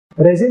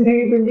Resin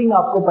 3D printing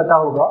आपको पता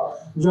होगा,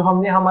 जो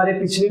हमने हमारे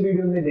पिछले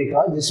वीडियो में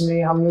देखा,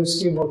 जिसमें हमने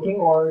उसके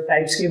वर्किंग और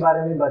टाइप्स के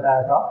बारे में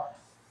बताया था।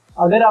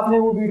 अगर आपने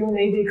वो वीडियो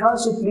नहीं देखा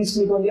so please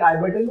click on the I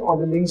button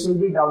और the links will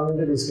be down in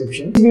the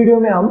description. इस वीडियो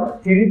में हम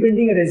 3D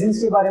प्रिंटिंग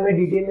रेजिन्स के बारे में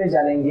डिटेल में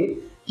जानेंगे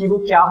कि वो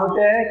क्या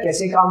होता है,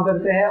 कैसे काम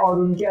करते हैं और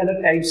उनके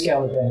अलग टाइप्स क्या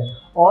होते हैं।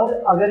 और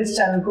अगर इस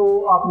चैनल को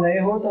आप नए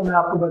हो तो मैं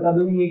आपको बता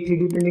दूं ये एक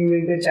 3D प्रिंटिंग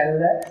रिलेटेड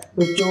चैनल है,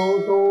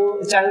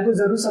 तो चैनल को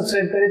जरूर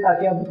सब्सक्राइब करें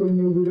ताकि आप कोई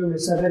न्यू वीडियो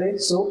मिस ना करें।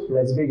 So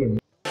let's begin.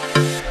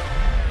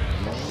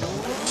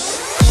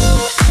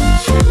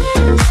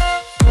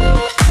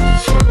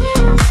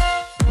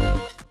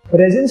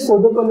 Resins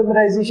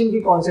photopolymerisation के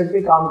कॉन्सेप्ट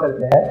पे काम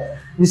करते हैं,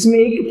 जिसमें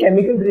एक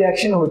केमिकल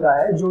रिएक्शन होता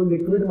है जो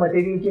लिक्विड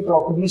मटेरियल की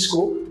प्रॉपर्टीज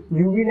को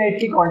यूवी लाइट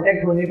के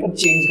कांटेक्ट होने पर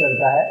चेंज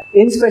करता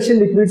है। इन स्पेशल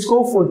लिक्विड्स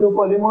को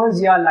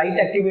फोटोपॉलीमर्स या लाइट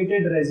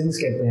एक्टिवेटेड रेजिन्स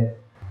कहते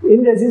हैं।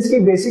 इन रेजिन्स के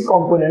basic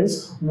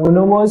components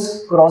monomers,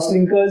 cross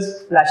linkers,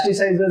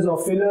 plasticisers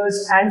और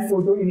फिलर्स एंड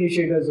फोटो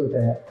इनिशिएटर्स होते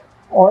हैं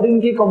और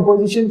इनके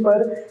कंपोजिशन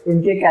पर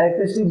इनके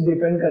कैरेक्टरिस्टिक्स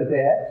डिपेंड करते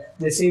हैं,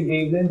 जैसे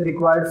wavelength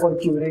required for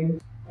curing,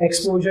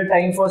 exposure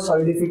time for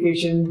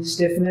solidification,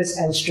 stiffness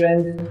and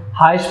strength,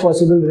 highest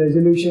possible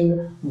resolution,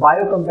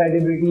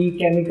 biocompatibility,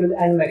 chemical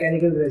and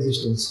mechanical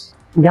resistance।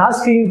 यहाँ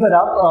स्क्रीन पर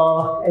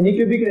आप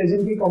एनीक्यूबिक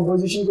रेजिन की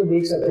कंपोजिशन को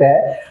देख सकते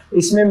हैं।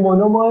 इसमें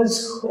monomers,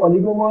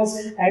 oligomers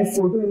and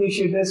photo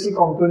initiators के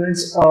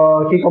कंपोनेंट्स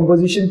के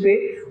कंपोजिशन पे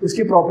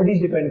उसके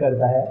प्रॉपर्टीज डिपेंड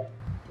करता है।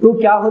 तो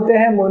क्या होते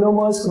हैं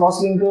मोनोमर्स, क्रॉस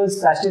लिंकर्स,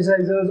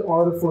 प्लास्टिसाइजर्स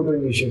और फोटो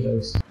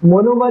इनिशिएटर्स।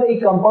 मोनोमर एक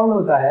कंपाउंड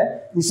होता है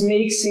जिसमें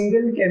एक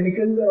सिंगल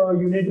केमिकल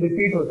यूनिट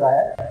रिपीट होता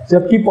है,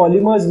 जबकि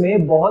पॉलीमर्स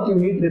में बहुत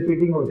यूनिट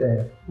रिपीटिंग होते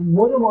हैं।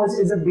 Monomers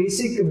is a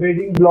basic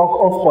building block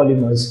of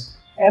polymers.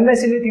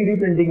 MCLA 3D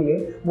printing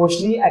में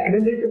मोस्टली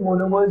एक्रिलेट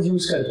मोनोमर्स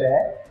यूज करते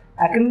हैं।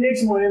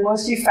 एक्रिलेट्स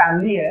मोनोमर्स की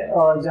फैमिली है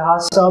जहाँ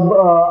सब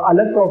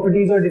अलग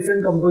प्रॉपर्टीज और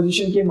डिफरेंट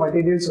कंपोजिशन के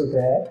मटेरियल्स होते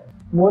हैं।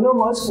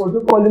 मोनोमर्स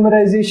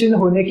फोटोपॉलीमराइजेशन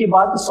होने के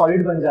बाद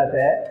सॉलिड बन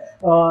जाता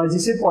है,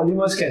 जिसे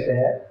पॉलीमर्स कहते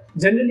हैं।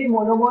 जनरली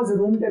मोनोमर्स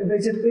रूम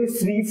टेम्परेचर पे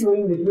फ्री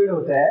फ्लोइंग लिक्विड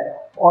होता है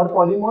और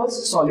पॉलीमर्स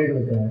सॉलिड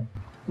होते हैं।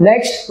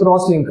 Next,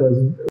 cross linkers.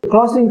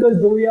 Cross linkers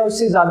दो या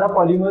उससे ज्यादा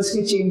पॉलीमर्स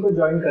की चेन को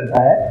ज्वाइन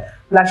करता है।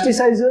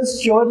 प्लास्टिसाइजर्स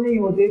श्योर नहीं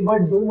होते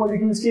बट दो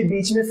मॉलिक्यूल्स के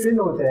बीच में फिल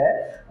होते हैं,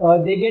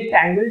 they get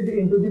tangled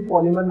into the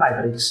polymer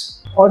matrix.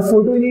 और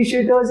फोटो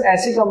इनिशिएटर्स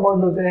ऐसे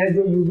कंपाउंड होते हैं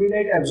जो यूवी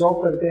लाइट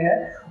एब्जॉर्ब करते हैं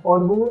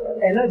और वो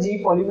एनर्जी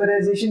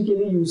पॉलीमराइजेशन के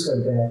लिए यूज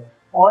करते हैं।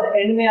 और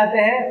एंड में आते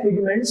हैं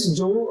पिगमेंट्स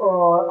जो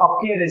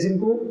आपके रेजिन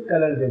को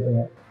कलर देते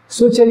हैं।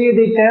 सो चलिए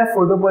देखते हैं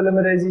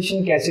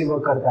फोटोपॉलीमराइजेशन कैसे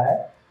वर्क करता है।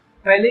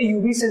 पहले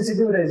यूवी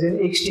सेंसिटिव रेजिन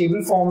एक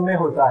स्टेबल फॉर्म में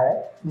होता है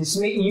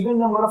जिसमें इवन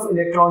नंबर ऑफ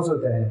इलेक्ट्रॉन्स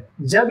होते हैं।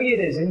 जब ये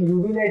रेजिन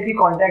यूवी लाइट के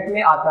कांटेक्ट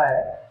में आता है,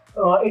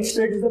 it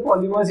splits the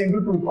polymers into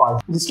two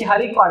parts, जिसके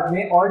हर एक पार्ट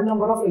में ऑड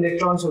नंबर ऑफ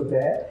इलेक्ट्रॉन्स होते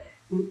हैं।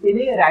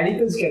 इन्हें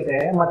रेडिकल्स कहते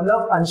हैं,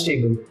 मतलब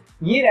अनस्टेबल।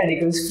 ये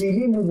रेडिकल्स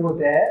फ्रीली मूव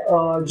होते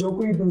हैं जो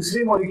कोई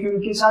दूसरे मॉलिक्यूल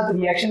के साथ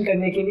रिएक्शन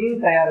करने के लिए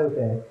तैयार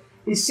होते हैं।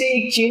 इससे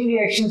एक चेन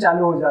रिएक्शन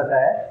चालू हो जाता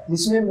है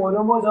जिसमें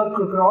मोनोमर्स और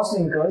क्रॉस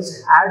लिंकर्स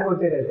ऐड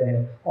होते रहते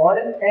हैं और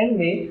एंड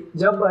में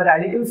जब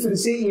रेडिकल फिर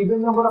से इवन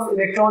नंबर ऑफ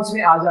इलेक्ट्रॉन्स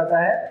में आ जाता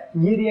है,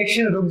 ये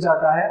रिएक्शन रुक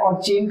जाता है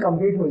और चेन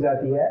कंप्लीट हो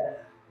जाती है,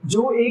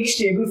 जो एक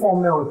स्टेबल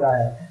फॉर्म में होता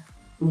है।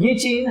 ये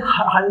चेन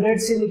 100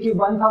 से लेके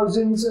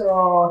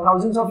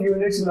 1000 ऑफ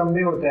यूनिट्स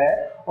लंबे होते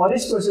हैं और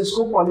इस प्रोसेस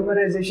को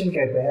पॉलीमराइजेशन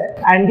कहते हैं।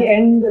 And the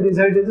end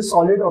result is a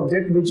solid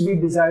object which we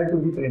desire to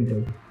be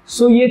printed.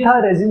 सो ये था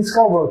रेजिन्स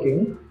का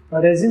वर्किंग।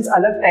 रेजिन्स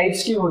अलग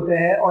टाइप्स के होते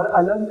हैं और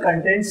अलग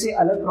कंटेंट से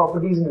अलग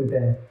प्रॉपर्टीज मिलते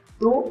हैं।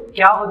 तो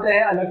क्या होते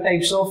हैं अलग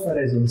टाइप्स ऑफ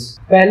रेजिन्स?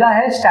 पहला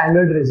है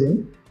स्टैंडर्ड रेजिन।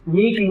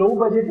 ये एक लो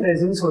बजट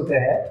रेजिन्स होते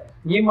हैं।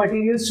 ये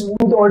मटेरियल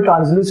स्मूथ और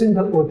ट्रांसलूसेंट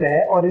होते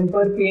हैं और इन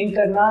पर पेंट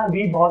करना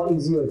भी बहुत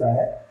इजी होता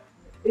है।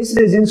 इस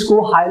रेजिन्स को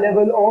हाई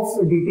लेवल ऑफ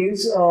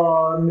डिटेल्स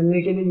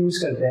मिलने के लिए यूज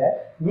करते हैं।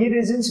 ये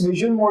रेजिन्स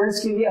विजुअल मॉडल्स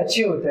के लिए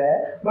अच्छे होते हैं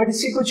बट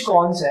इसके कुछ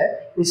कॉन्स है।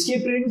 इसके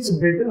प्रिंट्स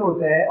ब्रिटल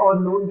होते हैं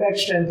और लो इम्पैक्ट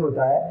स्ट्रेंथ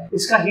होता है।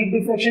 इसका हीट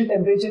डिफ्लेक्शन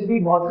टेम्परेचर भी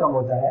बहुत कम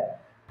होता है।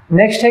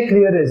 नेक्स्ट है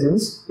क्लियर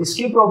रेजिन्स।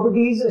 इसके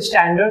प्रॉपर्टीज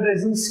स्टैंडर्ड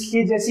रेजिन्स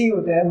के जैसे ही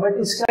होते हैं बट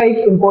इसका एक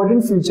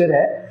इम्पॉर्टेंट फीचर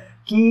है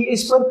कि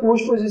इस पर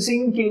पोस्ट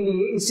प्रोसेसिंग के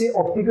लिए इसे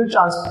ऑप्टिकल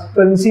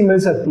ट्रांसपेरेंसी मिल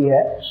सकती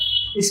है।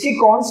 इसके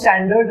कौन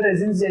स्टैंडर्ड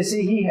रेजिन्स जैसे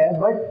ही है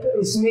बट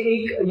इसमें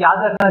एक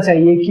याद रखना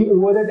चाहिए कि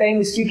ओवर द टाइम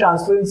इसकी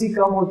ट्रांसपेरेंसी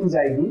कम होती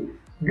जाएगी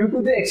due to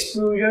the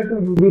exposure to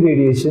UV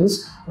radiations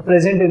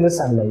present in the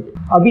sunlight.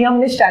 अभी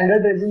हमने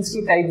स्टैंडर्ड रेजिन्स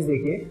के टाइप्स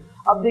देखे,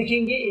 अब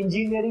देखेंगे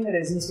इंजीनियरिंग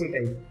रेजिन्स के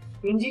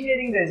type.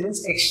 Engineering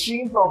resins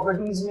extreme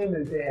properties में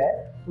मिलते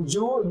हैं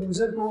जो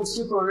यूजर को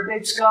उसके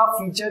प्रोटोटाइप्स का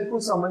फीचर को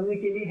समझने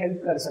के लिए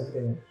हेल्प कर सकते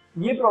हैं।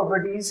 ये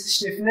प्रॉपर्टीज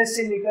स्टिफनेस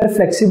से लेकर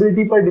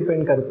फ्लेक्सिबिलिटी पर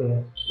डिपेंड करते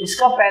हैं।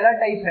 इसका पहला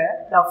टाइप है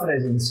tough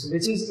resins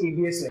which is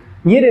ABS.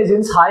 ये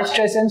resins high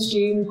stress and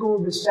strain को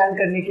विथस्टैंड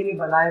करने के लिए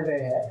बनाए गए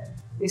हैं।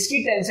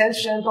 इसकी टेंसाइल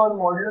स्ट्रेंथ और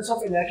मॉडुलस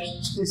ऑफ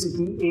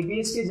इलास्टिसिटी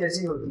एबीएस के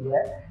जैसी होती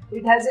है।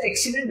 It has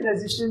excellent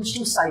resistance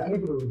to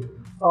cyclic load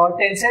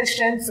tensile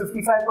strength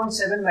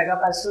 55.7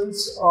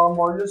 मेगापास्कल्स,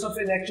 modulus of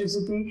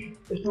electricity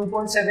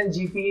 2.7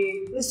 GPa।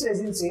 इस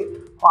रेजिन से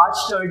 5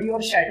 स्टर्डी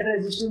और शैटर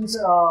रेजिस्टेंस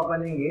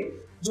बनेंगे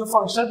जो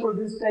फंक्शनल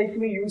प्रोटोटाइप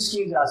में यूज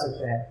किए जा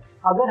सकते हैं।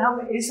 अगर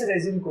हम इस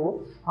रेजिन को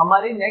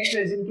हमारे नेक्स्ट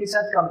रेजिन के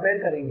साथ कंपेयर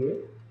करेंगे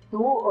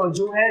तो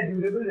जो है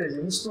ड्यूरेबल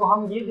रेजिन्स, तो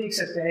हम ये देख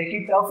सकते हैं कि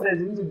टफ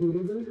रेजिन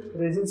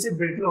ड्यूरेबल रेजिन से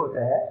ब्रिटल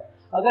होता है।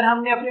 अगर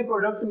हमने अपने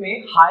प्रोडक्ट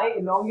में हाई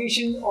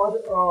इलोंगेशन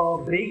और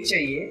ब्रेक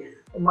चाहिए,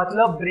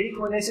 मतलब ब्रेक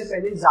होने से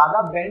पहले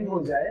ज़्यादा बेंड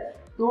हो जाए,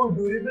 तो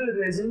ड्यूरेबल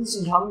रेजिन्स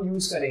हम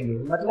यूज करेंगे।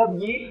 मतलब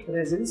ये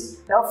रेजिन्स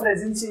टफ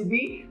रेजिन से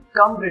भी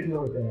कम ब्रिटल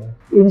होते हैं।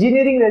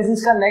 इंजीनियरिंग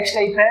रेजिन्स का नेक्स्ट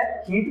टाइप है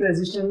हीट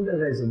रेजिस्टेंट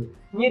रेजिन।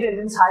 ये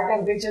रेजिन्स हाई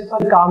टेम्परेचर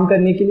पर काम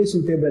करने के लिए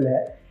सूटेबल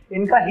है।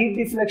 इनका heat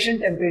deflection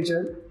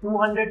temperature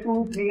 200 to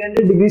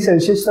 300 degree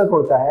Celsius तक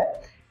होता है।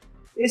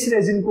 इस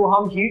रेजिन को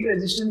हम heat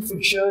resistant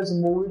fixtures,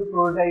 mould,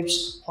 prototypes,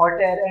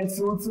 hot air and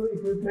fluid flow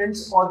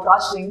equipments और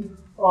casting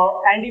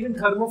and even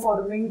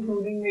thermoforming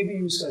tooling में भी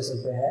यूज कर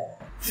सकते हैं।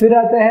 फिर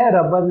आता है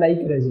रबर लाइक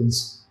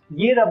रेजिन्स।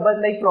 ये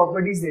रबर लाइक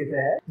प्रॉपर्टीज देते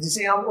हैं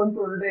जिसे हम उन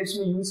प्रोटोटाइप्स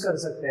में यूज कर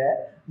सकते हैं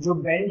जो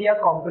बेंड या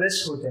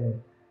कॉम्प्रेस्ड होते हैं।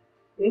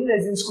 इन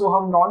रेजिन्स को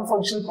हम नॉन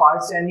फंक्शनल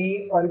पार्ट्स यानी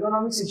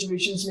एर्गोनॉमिक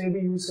सिचुएशंस में भी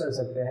यूज कर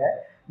सकते हैं,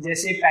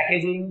 जैसे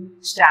packaging,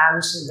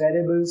 stamps,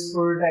 wearables,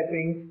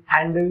 prototyping,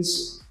 handles,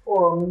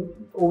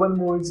 oven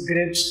moulds,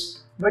 grips.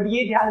 But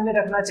ये ध्यान में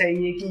रखना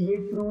चाहिए कि ये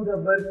ट्रू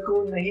रबर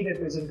को नहीं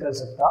रिप्रेजेंट कर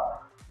सकता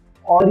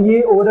और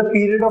ये over a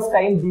period of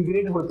time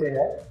degrade होते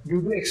हैं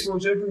due to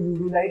exposure to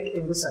UV light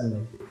in the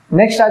sunlight.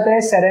 Next आता है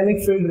सेरेमिक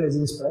फिल्ड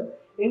रेजिन्स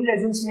पर। इन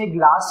रेजिन्स में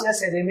ग्लास या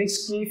सेरेमिक्स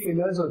के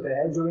फिलर्स होते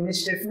हैं जो इन्हें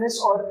स्टिफनेस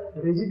और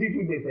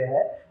रिजिडिटी देते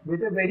हैं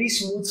with a very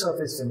smooth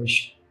surface finish.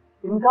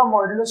 इनका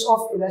मॉडुलस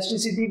ऑफ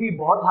इलास्टिसिटी भी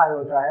बहुत हाई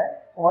होता है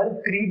और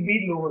क्रीप भी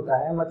लो होता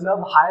है,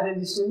 मतलब high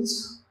resistance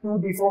to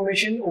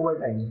deformation over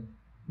time.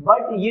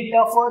 But ये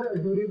टफ और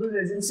ड्यूरेबल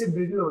रेजिन से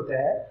ब्रिटल होता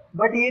है।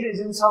 बट ये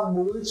रेजिन्स हम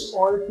मोल्ड्स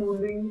और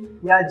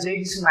टूलिंग या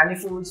जिग्स,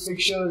 मैनिफोल्ड्स,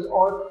 फिक्चर्स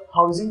और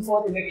housing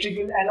for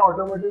electrical and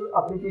automotive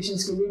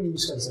applications के लिए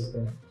यूज कर सकते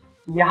हैं।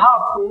 यहाँ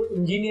आपको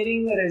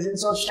इंजीनियरिंग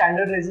रेजिन्स और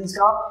स्टैंडर्ड रेजिन्स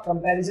का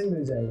कंपैरिजन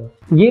मिल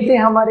जाएगा। ये थे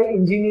हमारे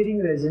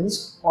इंजीनियरिंग रेजिन्स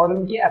और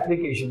उनके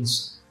एप्लीकेशंस।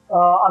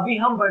 अभी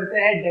हम बढ़ते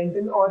हैं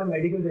डेंटल और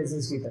मेडिकल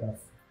रेजिन्स की तरफ।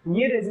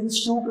 ये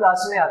रेजिन्स 2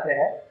 क्लास में आते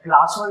हैं।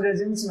 क्लास 1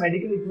 रेजिन्स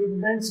मेडिकल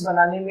इक्विपमेंट्स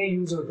बनाने में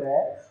यूज होते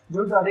हैं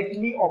जो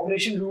डायरेक्टली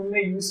ऑपरेशन रूम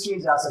में यूज किए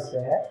जा सकते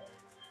हैं।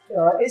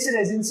 इस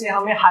रेजिन से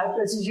हमें हाई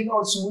प्रेसिजन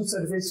और स्मूथ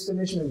सरफेस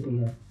फिनिश मिलती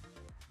है।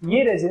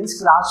 ये रेजिन्स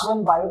क्लास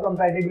 1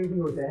 बायोकम्पैटिबिलिटी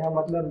होते हैं,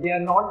 मतलब दे आर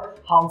नॉट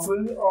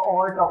हार्मफुल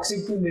और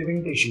टॉक्सिक टू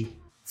लिविंग टिश्यू।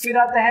 फिर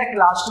आता है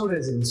class 2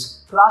 resins.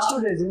 Class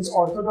 2 resins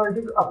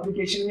orthodontic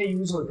application में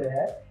यूज होते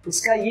हैं।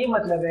 इसका ये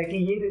मतलब है कि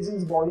ये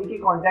रेजिन्स बॉडी के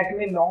कांटेक्ट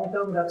में लॉन्ग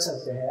टर्म रख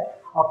सकते हैं,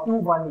 अप टू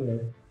 1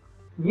 ईयर।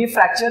 ये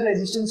फ्रैक्चर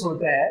रेजिस्टेंस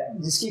होता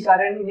है जिसके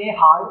कारण इन्हें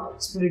हार्ड,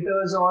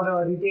 स्प्लिटर्स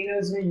और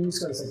रिटेनर्स में यूज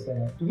कर सकते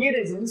हैं। ये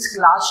रेजिन्स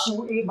क्लास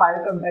 2A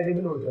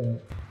बायोकम्पैटिबल होते हैं।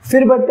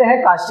 फिर बढ़ते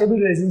हैं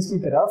कास्टेबल रेजिन्स की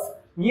तरफ।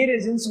 ये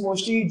रेजिन्स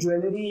मोस्टली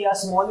ज्वेलरी या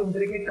स्मॉल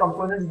इंट्रिकेट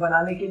कंपोनेंट्स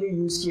बनाने के लिए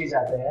यूज किए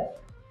जाते हैं।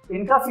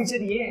 इनका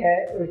फीचर ये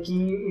है कि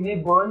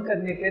इन्हें बर्न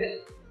करने पर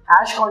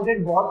ऐश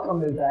कंटेंट बहुत कम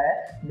मिलता है,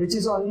 विच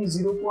इज ओनली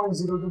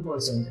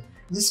 0.02%,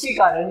 जिसके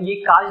कारण ये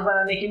कांच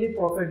बनाने के लिए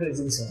परफेक्ट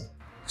रेजिन्स हैं।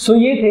 सो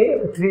ये थे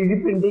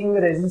 3D प्रिंटिंग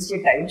रेजिन्स के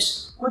टाइप्स।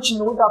 कुछ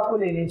नोट आपको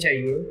लेने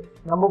चाहिए।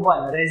 नंबर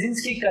 1,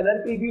 रेजिन्स के कलर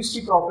पे भी उसकी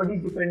प्रॉपर्टी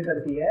डिपेंड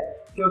करती है,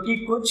 क्योंकि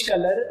कुछ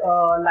कलर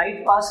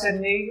लाइट पास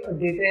करने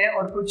देते हैं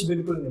और कुछ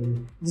बिल्कुल नहीं,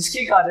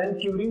 जिसके कारण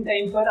क्यूरिंग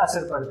टाइम पर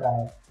असर पड़ता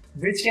है,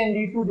 which can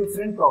lead to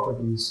different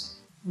properties.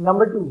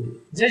 Number 2,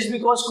 just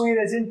because कोई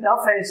रेजिन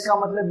टफ है इसका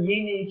मतलब ये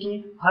नहीं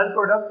कि हर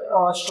प्रोडक्ट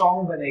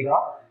स्ट्रॉन्ग बनेगा।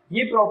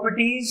 ये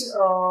प्रॉपर्टीज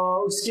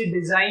उसके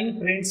डिजाइन,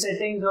 प्रिंट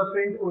सेटिंग्स और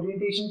प्रिंट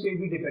ओरिएंटेशन पे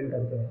भी डिपेंड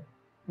करते हैं।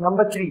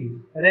 नंबर 3,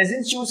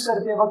 रेजिन चूज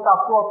करते वक्त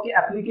आपको आपके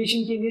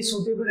एप्लीकेशन के लिए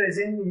सूटेबल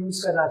रेजिन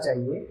यूज करना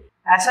चाहिए।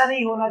 ऐसा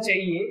नहीं होना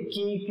चाहिए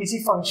कि किसी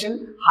फंक्शन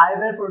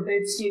हार्डवेयर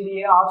प्रोटोटाइप्स के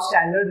लिए आप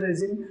स्टैंडर्ड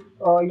रेजिन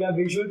या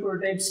विजुअल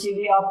प्रोटोटाइप्स के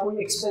लिए आप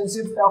कोई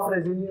एक्सपेंसिव टफ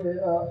रेजिन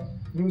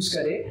यूज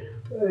करें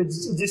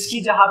जिसकी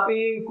जहाँ पे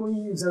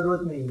कोई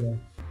जरूरत नहीं है।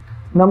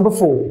 नंबर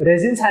 4,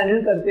 रेजिन्स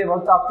हैंडल करते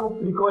वक्त आपको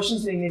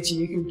प्रिकॉशंस लेने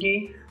चाहिए क्योंकि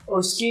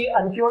उसके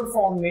अनक्योर्ड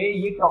फॉर्म में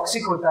ये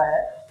टॉक्सिक होता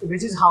है,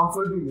 which is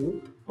harmful to you.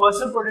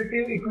 Personal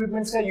protective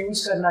equipments का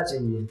यूज करना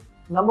चाहिए।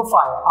 नंबर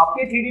 5,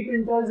 आपके 3D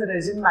प्रिंटर्स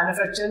रेजिन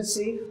मैन्युफैक्चरर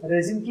से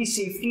रेजिन की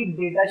सेफ्टी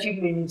डेटा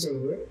शीट लेनी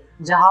चाहिए,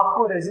 जहां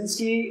आपको रेजिन्स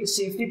की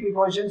सेफ्टी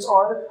प्रिकॉशंस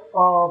और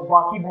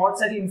बाकी बहुत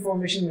सारी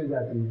इंफॉर्मेशन मिल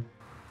जाती है।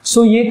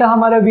 सो ये था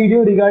हमारा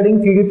video regarding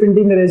 3D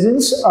printing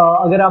resins.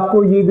 अगर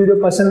आपको ये वीडियो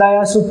पसंद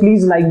आया so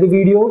please like the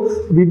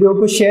video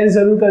को शेयर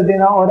ज़रूर कर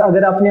देना, और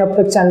अगर आपने अब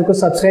तक चैनल को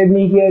सब्सक्राइब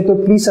नहीं किया है तो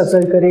प्लीज़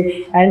सब्सक्राइब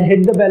करें and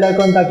hit the bell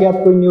icon ताकि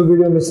आप कोई न्यू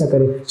वीडियो मिस ना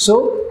करें। So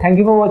thank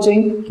you for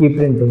watching, keep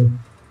printing.